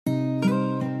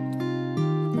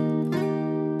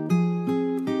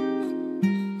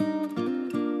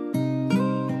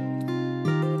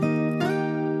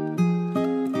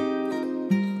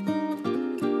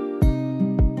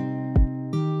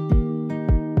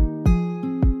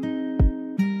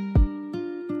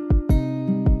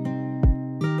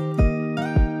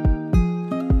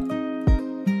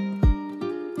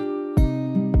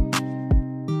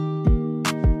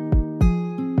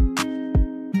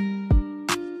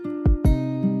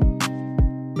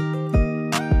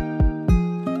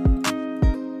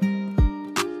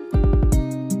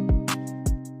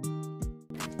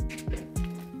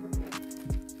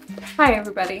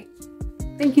everybody.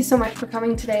 Thank you so much for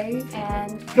coming today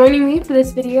and joining me for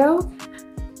this video.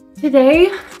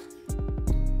 Today,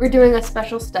 we're doing a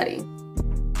special study.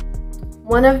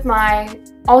 One of my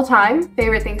all-time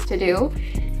favorite things to do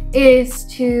is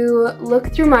to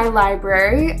look through my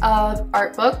library of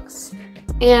art books,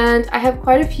 and I have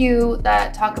quite a few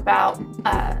that talk about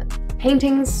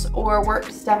paintings or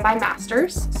works done by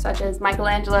masters, such as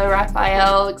Michelangelo,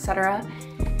 Raphael, etc.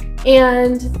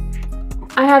 And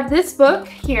I have this book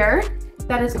here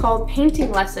that is called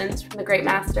Painting Lessons from the Great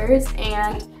Masters,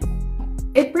 and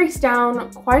it breaks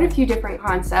down quite a few different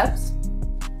concepts,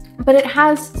 but it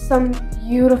has some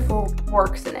beautiful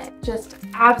works in it, just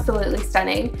absolutely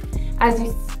stunning, as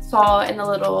you saw in the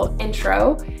little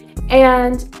intro.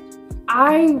 And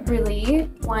I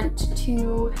really want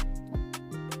to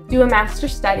do a master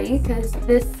study because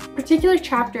this particular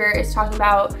chapter is talking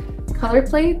about color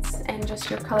plates and just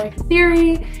your color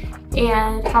theory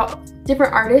and how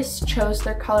different artists chose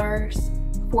their colors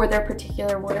for their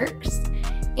particular works.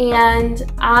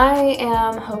 And I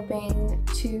am hoping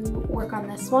to work on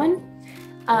this one.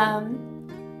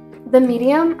 The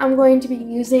medium I'm going to be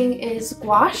using is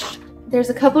gouache. There's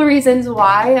a couple of reasons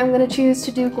why I'm going to choose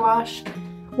to do gouache.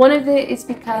 One of it is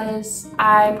because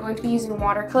I'm going to be using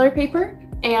watercolor paper,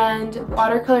 and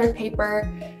watercolor paper,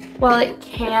 while it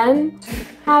can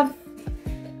have...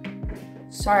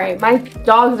 Sorry, my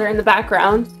dogs are in the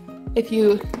background. If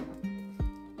you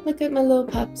look at my little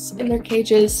pups in their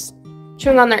cages,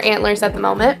 chewing on their antlers at the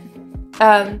moment.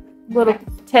 Little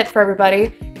tip for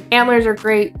everybody. Antlers are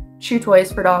great chew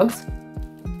toys for dogs.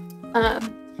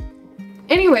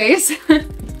 Anyways,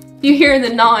 you hear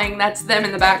the gnawing, that's them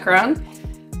in the background.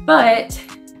 But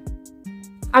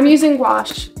I'm using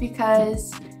gouache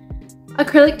because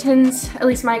acrylic tends, at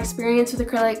least my experience with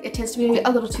acrylic, it tends to be a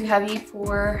little too heavy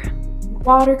for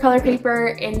watercolor paper,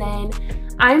 and then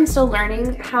I'm still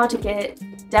learning how to get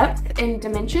depth and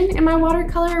dimension in my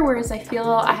watercolor, whereas I feel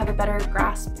I have a better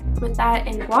grasp with that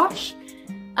in gouache.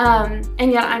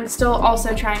 And yet I'm still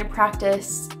also trying to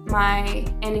practice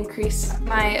and increase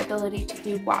my ability to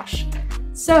do gouache.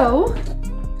 So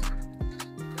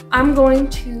I'm going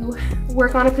to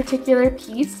work on a particular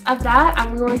piece of that.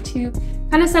 I'm going to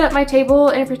kind of set up my table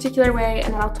in a particular way,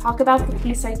 and then I'll talk about the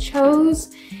piece I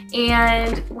chose,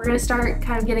 and we're going to start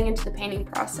kind of getting into the painting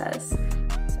process. So,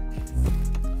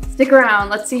 stick around,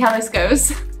 let's see how this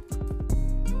goes.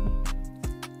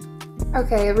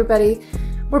 Okay, everybody,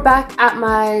 we're back at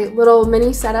my little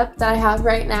mini setup that I have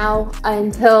right now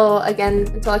until I kind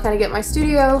of get my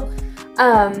studio.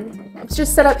 It's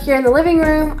just set up here in the living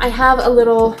room. I have a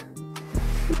little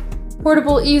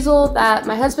portable easel that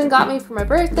my husband got me for my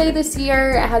birthday this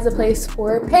year. It has a place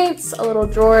for paints, a little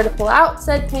drawer to pull out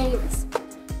said paints,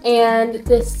 and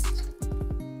this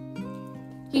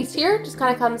piece here just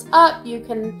kind of comes up.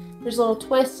 There's little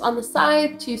twists on the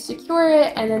side to secure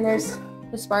it, and then there's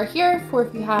this bar here for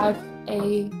if you have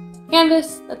a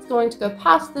canvas that's going to go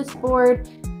past this board.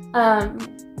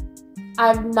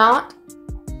 I've not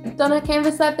done a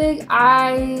canvas that big.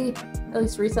 At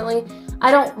least recently,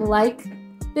 I don't like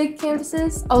big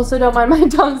canvases. Also, don't mind my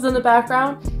dogs in the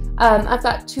background. I've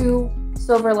got two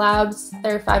silver labs.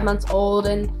 They're 5 months old,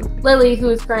 and Lily, who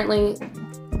is currently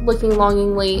looking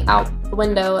longingly out the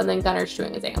window, and then Gunner's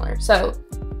chewing his antler. So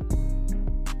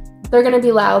they're gonna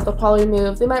be loud. They'll probably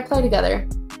move. They might play together.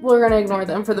 We're gonna ignore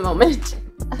them for the moment.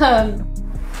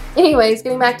 Anyways,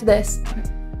 getting back to this.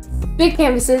 Big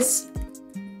canvases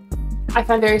I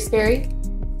find very scary,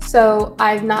 so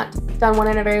I've not done one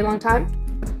in a very long time.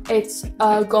 It's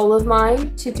a goal of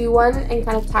mine to do one and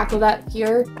kind of tackle that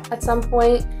here at some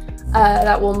point.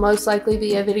 That will most likely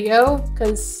be a video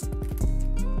because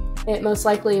it most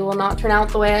likely will not turn out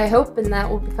the way I hope, and that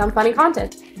will become funny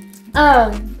content.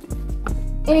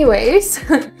 Anyways,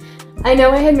 I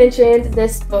know I had mentioned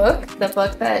this book, the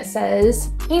book that says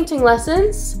Painting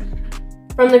Lessons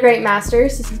from the Great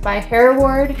Masters. This is by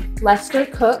Hereward Lester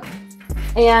Cook,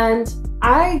 and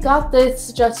I got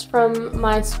this just from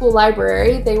my school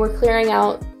library. They were clearing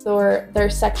out their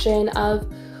section of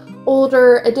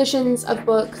older editions of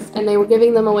books, and they were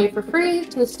giving them away for free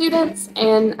to the students,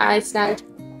 and I snagged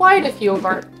quite a few of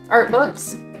our art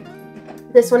books,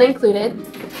 this one included.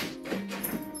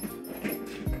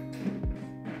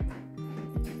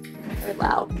 Very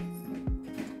loud.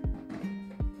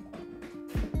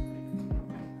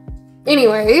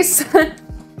 Anyways,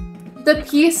 the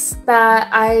piece that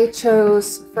I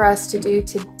chose for us to do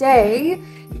today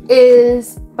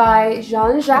is by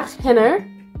Jean-Jaques Henner,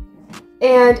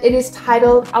 and it is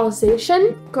titled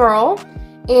Alsatian Girl,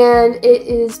 and it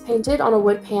is painted on a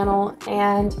wood panel.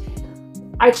 And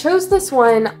I chose this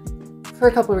one for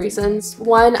a couple of reasons.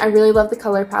 One, I really love the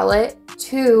color palette.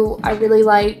 Two, I really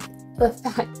like the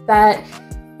fact that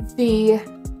the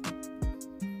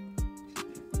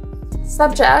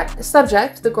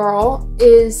subject, the girl,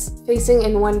 is facing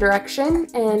in one direction,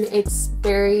 and it's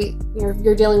very,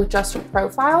 you're dealing with just a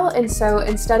profile. And so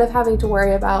instead of having to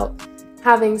worry about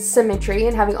having symmetry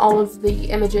and having all of the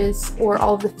images or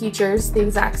all of the features the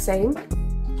exact same,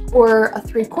 or a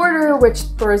 3/4, which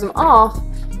throws them off,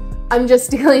 I'm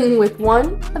just dealing with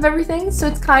one of everything. So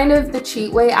it's kind of the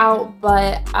cheat way out,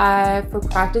 but for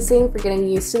practicing, for getting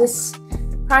used to this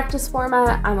practice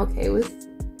format, I'm okay with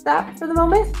that for the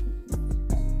moment.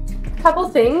 Couple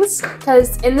things,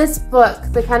 because in this book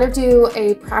they kind of do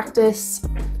a practice,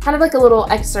 kind of like a little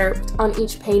excerpt on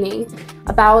each painting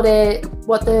about it,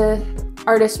 what the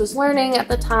artist was learning at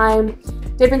the time,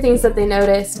 different things that they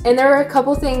noticed. And there were a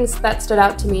couple things that stood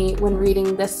out to me when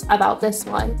reading this about this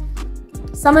one.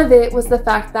 Some of it was the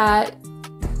fact that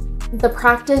the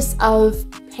practice of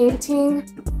painting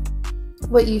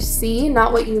what you see,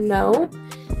 not what you know.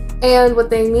 And what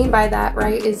they mean by that,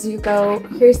 right, is you go,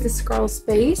 here's this girl's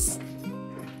face,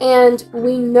 and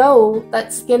we know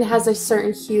that skin has a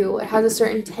certain hue, it has a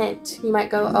certain tint. You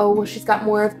might go, oh, well, she's got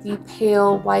more of the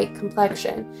pale white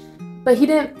complexion. But he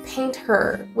didn't paint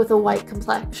her with a white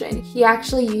complexion. He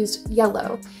actually used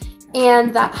yellow.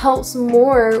 And that helps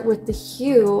more with the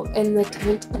hue and the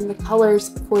tint and the colors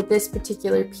for this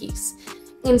particular piece.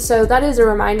 And so that is a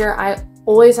reminder I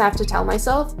always have to tell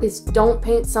myself, is don't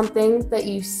paint something that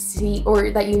you see or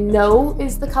that you know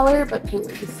is the color, but paint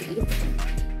what you see.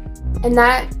 And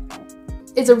that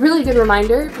is a really good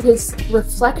reminder, because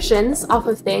reflections off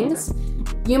of things,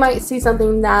 you might see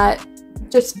something that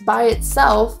just by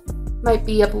itself might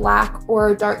be a black or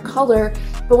a dark color,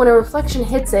 but when a reflection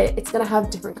hits it, it's gonna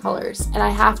have different colors. And I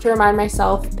have to remind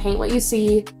myself, paint what you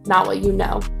see, not what you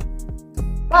know.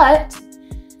 But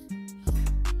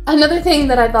another thing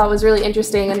that I thought was really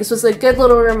interesting, and this was a good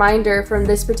little reminder from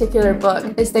this particular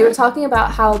book, is they were talking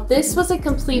about how this was a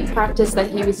complete practice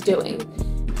that he was doing.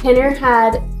 Henner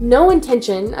had no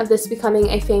intention of this becoming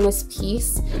a famous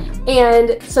piece,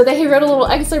 and so they wrote a little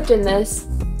excerpt in this,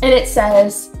 and it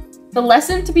says, "The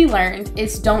lesson to be learned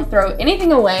is don't throw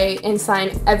anything away and sign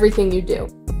everything you do."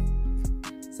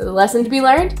 So the lesson to be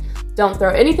learned, don't throw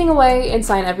anything away and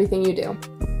sign everything you do.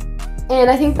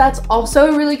 And I think that's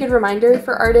also a really good reminder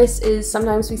for artists, is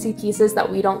sometimes we see pieces that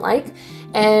we don't like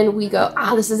and we go,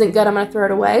 this isn't good, I'm gonna throw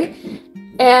it away.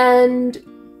 And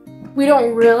we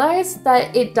don't realize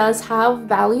that it does have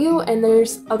value, and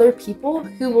there's other people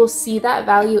who will see that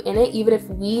value in it, even if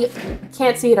we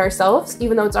can't see it ourselves,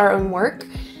 even though it's our own work.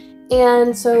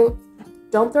 And so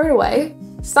don't throw it away,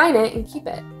 sign it and keep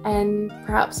it, and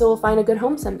perhaps it will find a good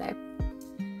home someday.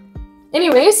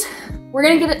 Anyways, we're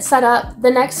gonna get it set up. The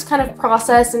next kind of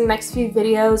process in the next few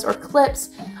videos or clips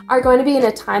are going to be in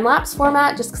a time-lapse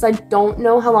format, just because I don't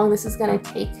know how long this is gonna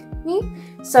take me.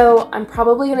 So I'm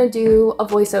probably gonna do a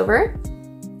voiceover,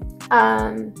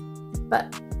 but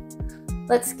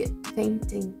let's get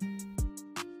painting.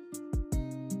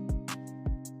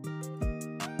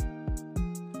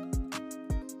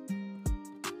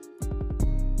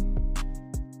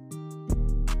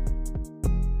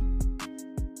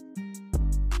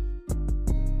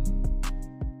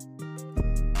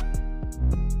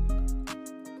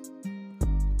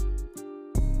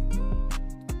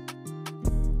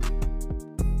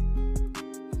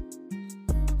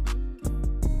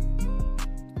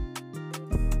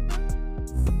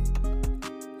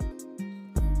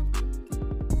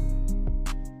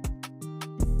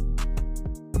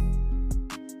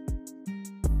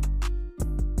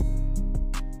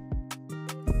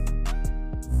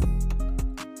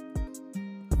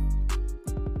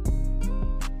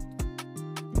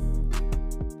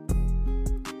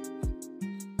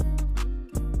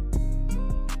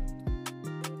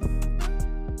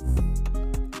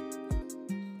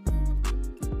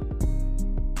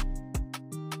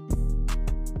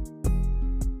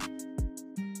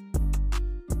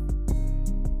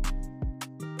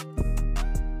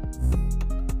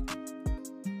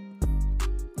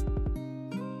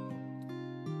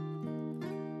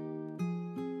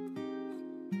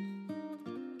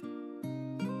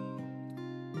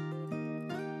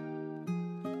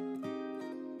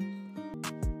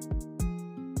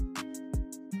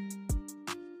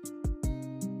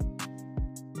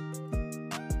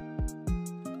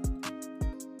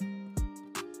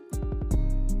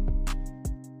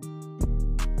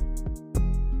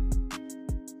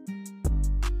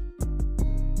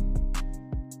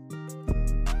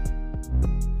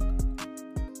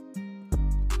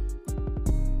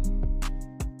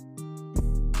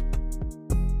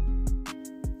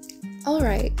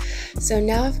 Alright, so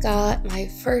now I've got my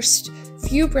first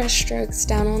few brush strokes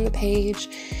down on the page,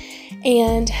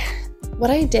 and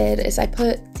what I did is I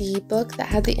put the book that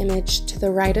had the image to the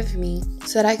right of me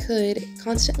so that I could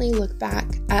constantly look back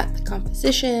at the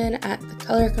composition, at the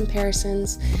color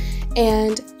comparisons,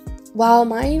 and while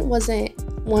mine wasn't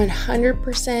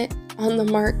 100% on the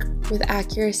mark with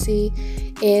accuracy,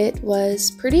 it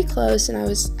was pretty close and I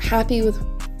was happy with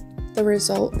the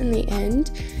result in the end.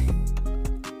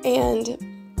 And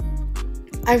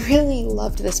I really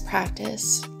loved this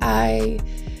practice. I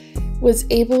was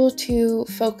able to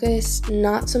focus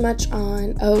not so much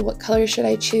on, oh, what color should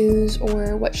I choose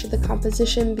or what should the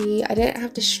composition be. I didn't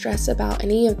have to stress about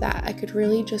any of that. I could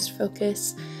really just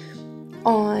focus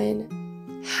on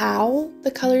how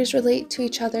the colors relate to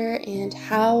each other and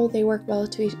how they work well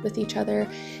with each other.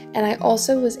 And I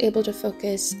also was able to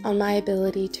focus on my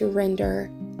ability to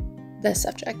render the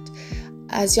subject.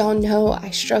 As y'all know, I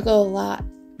struggle a lot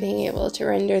being able to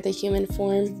render the human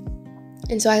form,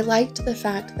 and so I liked the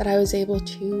fact that I was able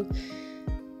to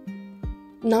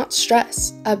not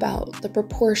stress about the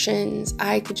proportions.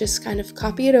 I could just kind of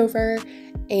copy it over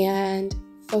and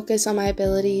focus on my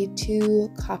ability to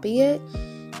copy it.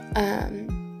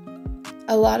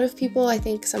 A lot of people, I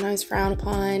think, sometimes frown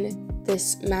upon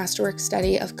this masterwork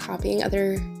study of copying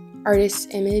other artists'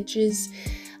 images.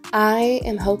 I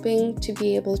am hoping to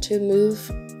be able to move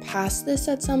past this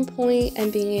at some point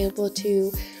and being able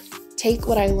to take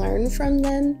what I learned from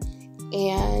them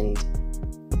and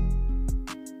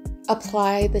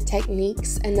apply the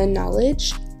techniques and the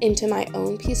knowledge into my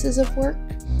own pieces of work.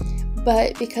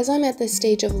 But because I'm at this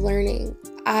stage of learning,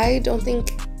 I don't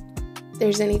think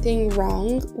there's anything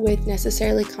wrong with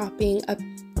necessarily copying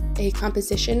a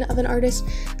composition of an artist,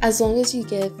 as long as you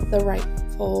give the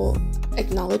rightful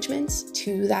acknowledgements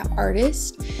to that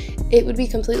artist. It would be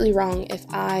completely wrong if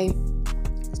I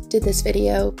did this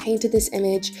video, painted this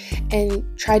image, and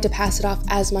tried to pass it off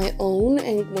as my own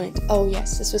and went, oh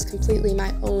yes, this was completely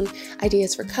my own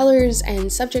ideas for colors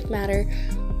and subject matter.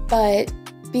 But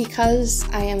because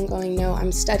I am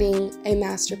I'm studying a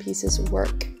masterpiece's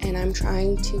work, and I'm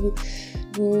trying to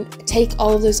take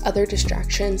all of those other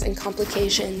distractions and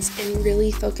complications and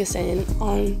really focus in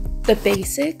on the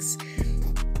basics.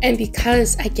 And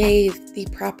because I gave the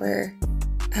proper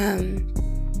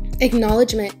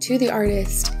acknowledgement to the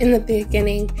artist in the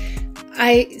beginning,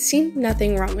 I see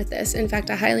nothing wrong with this. In fact,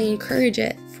 I highly encourage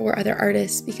it for other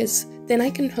artists, because then I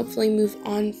can hopefully move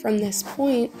on from this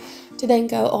point to then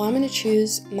go, oh, I'm going to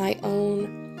choose my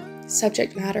own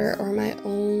subject matter or my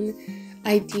own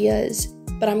ideas,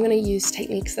 but I'm going to use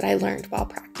techniques that I learned while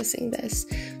practicing this.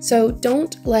 So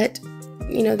don't let,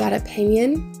 that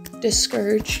opinion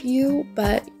discourage you,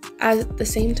 but at the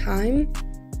same time,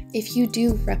 if you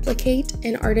do replicate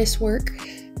an artist's work,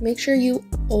 make sure you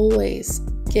always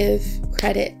give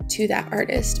credit to that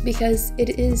artist, because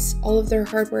it is all of their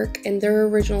hard work and their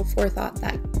original forethought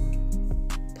that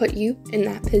put you in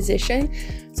that position.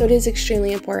 So it is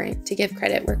extremely important to give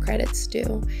credit where credit's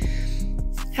due.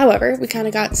 However, we kind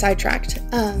of got sidetracked.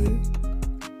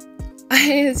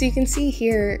 As you can see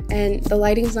here, and the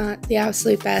lighting's not the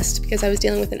absolute best because I was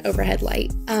dealing with an overhead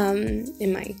light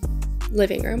in my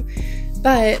living room,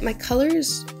 but my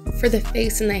colors for the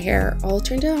face and the hair all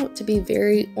turned out to be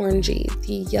very orangey.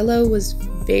 The yellow was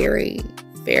very,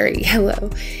 very yellow,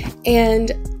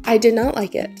 and I did not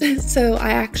like it. So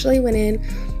I actually went in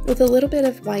with a little bit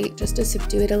of white just to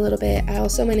subdue it a little bit. I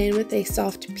also went in with a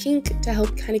soft pink to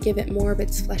help kind of give it more of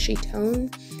its fleshy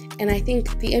tone. And I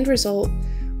think the end result,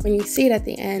 when you see it at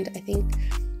the end, I think,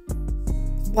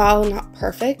 while not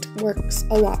perfect, works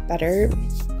a lot better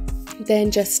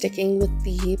than just sticking with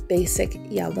the basic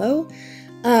yellow.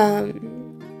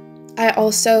 I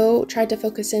also tried to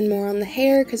focus in more on the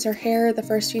hair, because her hair the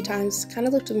first few times kind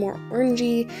of looked more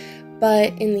orangey, but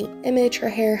in the image her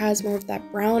hair has more of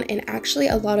that brown and actually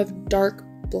a lot of dark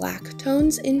black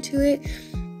tones into it.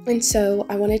 And so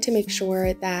I wanted to make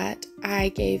sure that I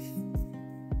gave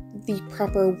the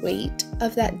proper weight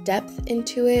of that depth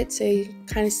into it, so you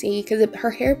kind of see, because her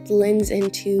hair blends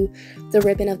into the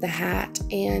ribbon of the hat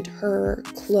and her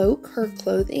cloak, her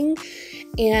clothing.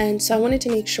 And so I wanted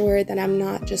to make sure that I'm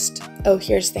not just, oh,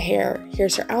 here's the hair,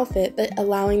 here's her outfit, but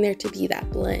allowing there to be that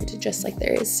blend, just like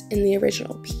there is in the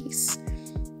original piece.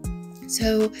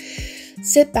 So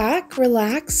sit back,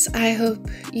 relax. I hope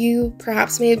you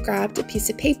perhaps may have grabbed a piece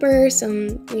of paper,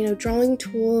 some, drawing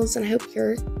tools, and I hope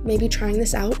you're maybe trying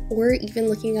this out or even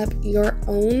looking up your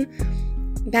own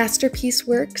masterpiece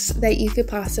works that you could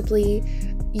possibly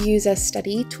use as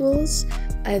study tools.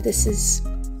 This is,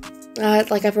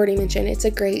 like I've already mentioned, it's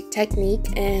a great technique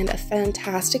and a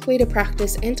fantastic way to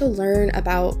practice and to learn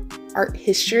about art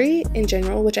history in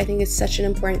general, which I think is such an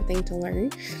important thing to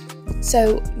learn.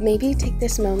 So maybe take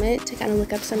this moment to kind of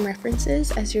look up some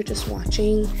references as you're just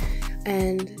watching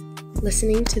and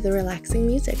listening to the relaxing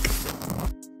music.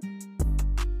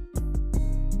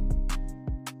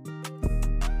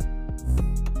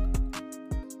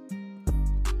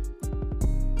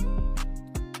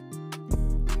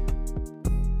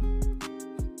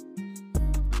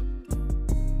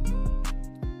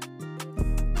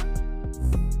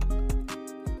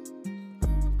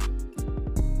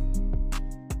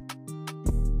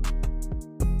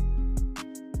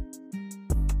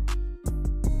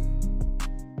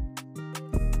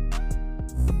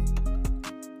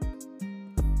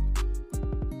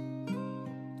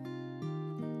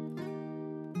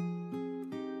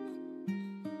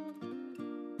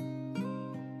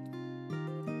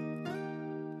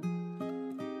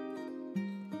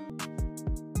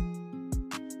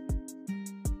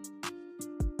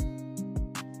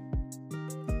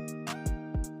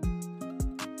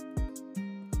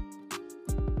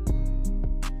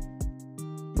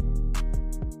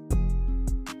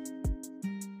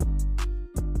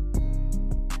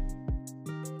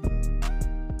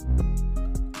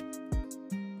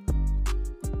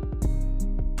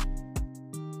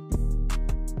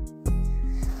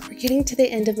 Getting to the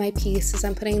end of my piece as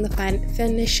I'm putting the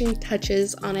finishing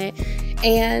touches on it,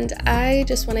 and I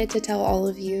just wanted to tell all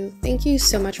of you, thank you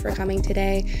so much for coming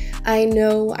today. I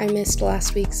know I missed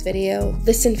last week's video.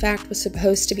 This in fact was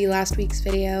supposed to be last week's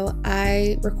video.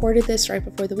 I recorded this right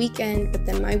before the weekend, but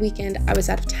then my weekend I was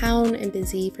out of town and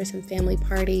busy for some family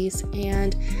parties,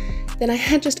 and then I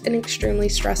had just an extremely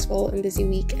stressful and busy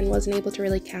week and wasn't able to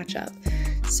really catch up.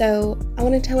 So I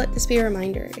wanted to let this be a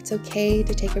reminder. It's okay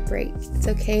to take a break. It's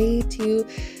okay to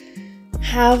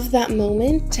have that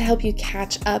moment to help you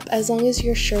catch up, as long as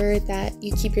you're sure that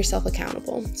you keep yourself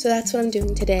accountable. So that's what I'm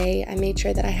doing today. I made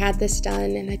sure that I had this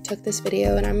done and I took this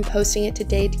video and I'm posting it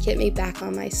today to get me back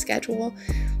on my schedule.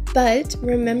 But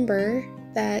remember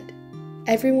that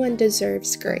everyone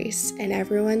deserves grace and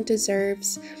everyone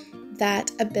deserves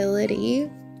that ability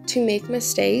to make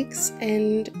mistakes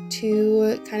and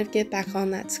to kind of get back on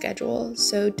that schedule.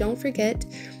 So don't forget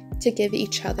to give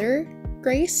each other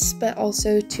grace, but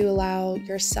also to allow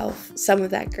yourself some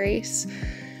of that grace.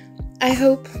 I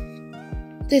hope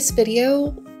this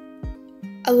video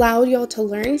allowed y'all to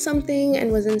learn something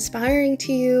and was inspiring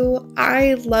to you.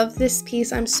 I love this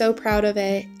piece. I'm so proud of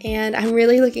it, and I'm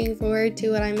really looking forward to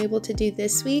what I'm able to do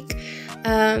this week.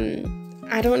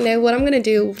 I don't know what I'm gonna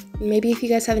do. Maybe if you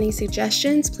guys have any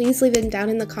suggestions, please leave them down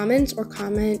in the comments or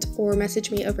comment or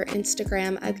message me over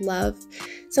Instagram. I'd love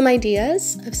some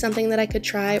ideas of something that I could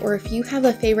try, or if you have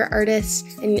a favorite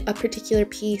artist in a particular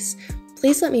piece,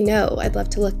 please let me know. I'd love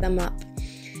to look them up.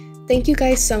 Thank you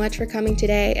guys so much for coming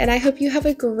today, and I hope you have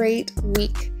a great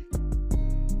week.